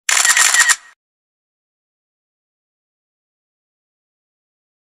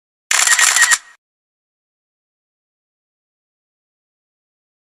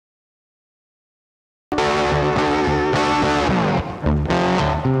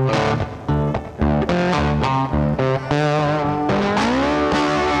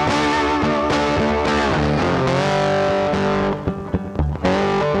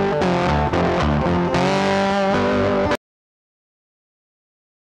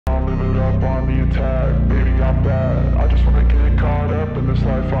up on the attack. Baby, I'm bad. I just wanna get caught up in this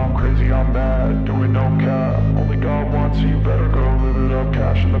life. I'm crazy, I'm mad. Doing no cap. Only God wants you, better go live it up.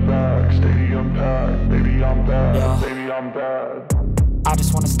 Cash in the bag, stadium packed. Baby, I'm bad. Yeah. Baby, I'm bad. I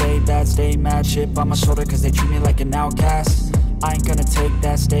just wanna stay bad, stay mad. Chip on my shoulder cause they treat me like an outcast. I ain't gonna take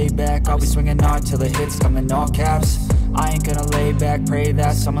that, stay back. I'll be swinging hard till the hits come in all caps. I ain't gonna lay back, pray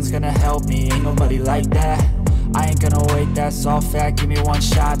that someone's gonna help me. Ain't nobody like that. I ain't gonna wait, that's all fact. Give me one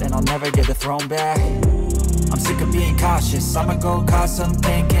shot and I'll never get the throne back. I'm sick of being cautious. I'ma go cause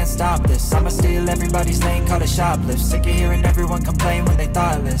something, can't stop this. I'ma steal everybody's lane, call it shoplift. Sick of hearing everyone complain when they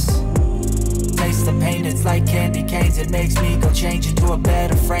thoughtless. Taste the pain, it's like candy canes. It makes me go change into a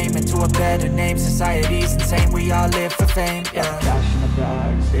better frame, into a better name. Society's insane, we all live for fame, yeah. Cash in the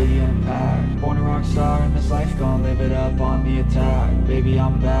bag, stadium packed. Born a rock star in this life, gon' live it up on the attack. Baby,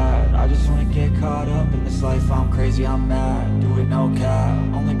 I'm bad, I just wanna get caught up in this life. I'm crazy, I'm mad, do it no cap.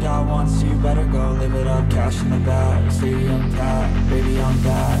 Only God wants you, better go live it up. Cash in the bag, stadium packed. Baby, I'm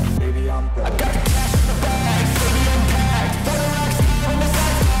bad, baby, I'm bad. I got the cash in the bag, stadium packed. Born a rock star in this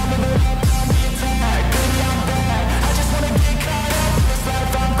life, gon' live it up.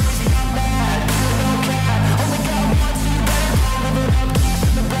 I'm crazy, I'm mad, do it no cap. Only God wants you, better go live it up. Cash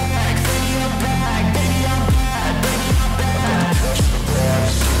in the bag, stadium packed. Baby, I'm bad, baby, I'm bad.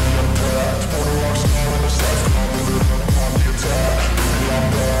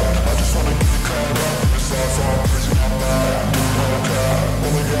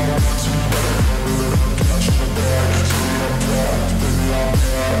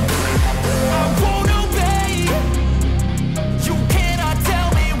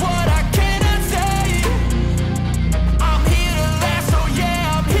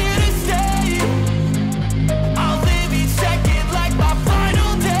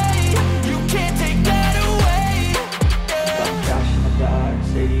 I got the cash in the bag,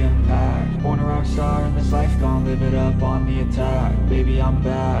 stadium packed. Born a rock star in this life, I'll live it up on the attack. Baby, I'm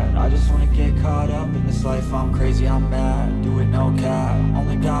bad, I just wanna get caught up in this life. I'm crazy, I'm mad, do it no cap.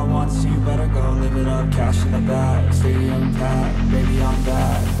 Only God wants you, better go live it up. Cash in the bag, stadium packed. Baby, I'm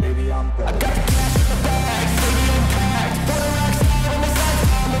bad, baby, I'm bad. I got the cash in the bag, stadium packed. Born a rock star in this life.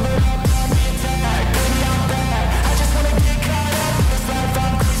 I just wanna get caught up in this life.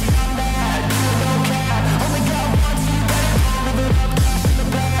 I'm crazy, I'm mad.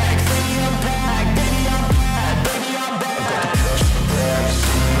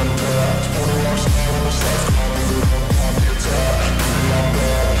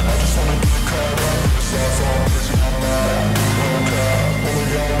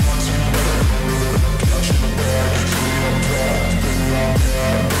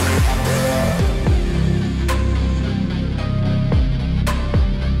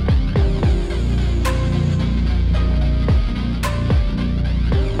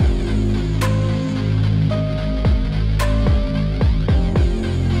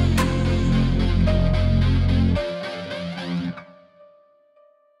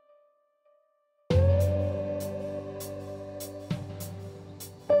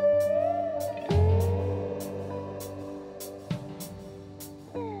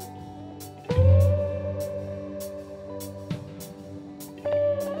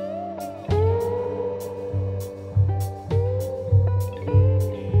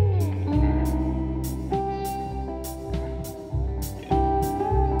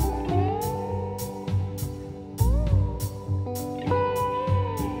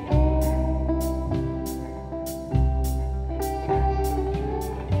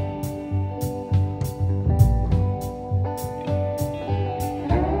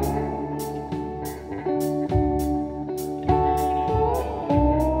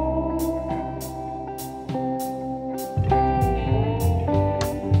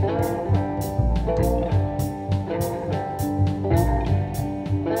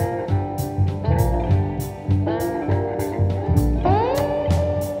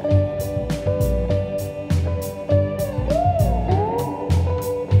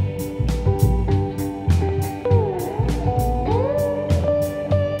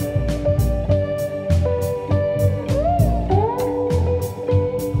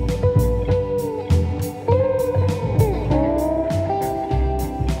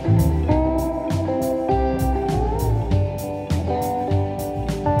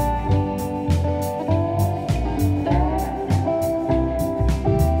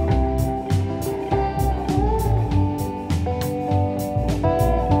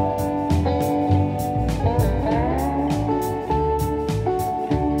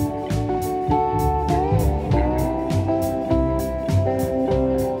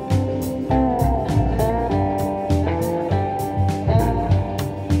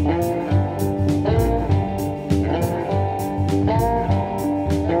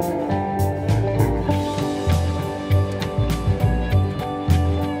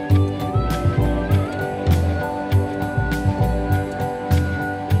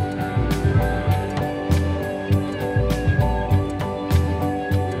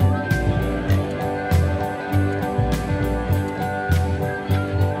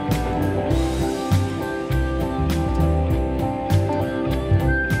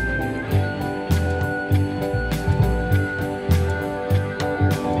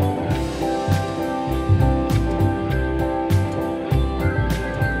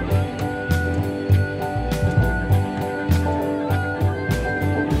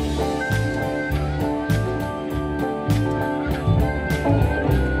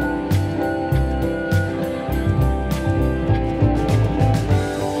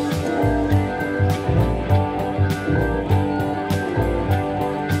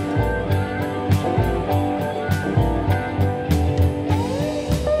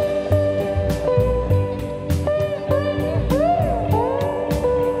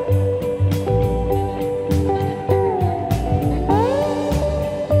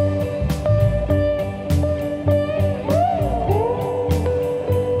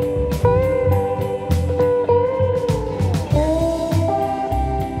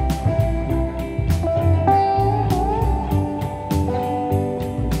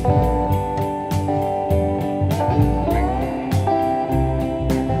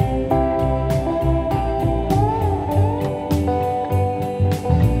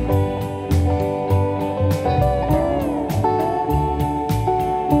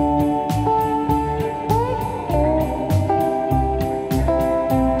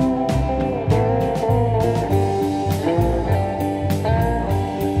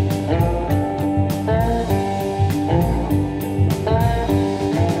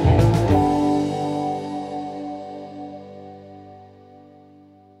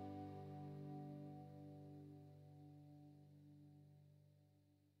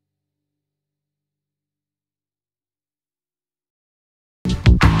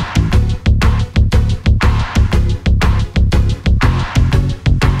 We'll be right back.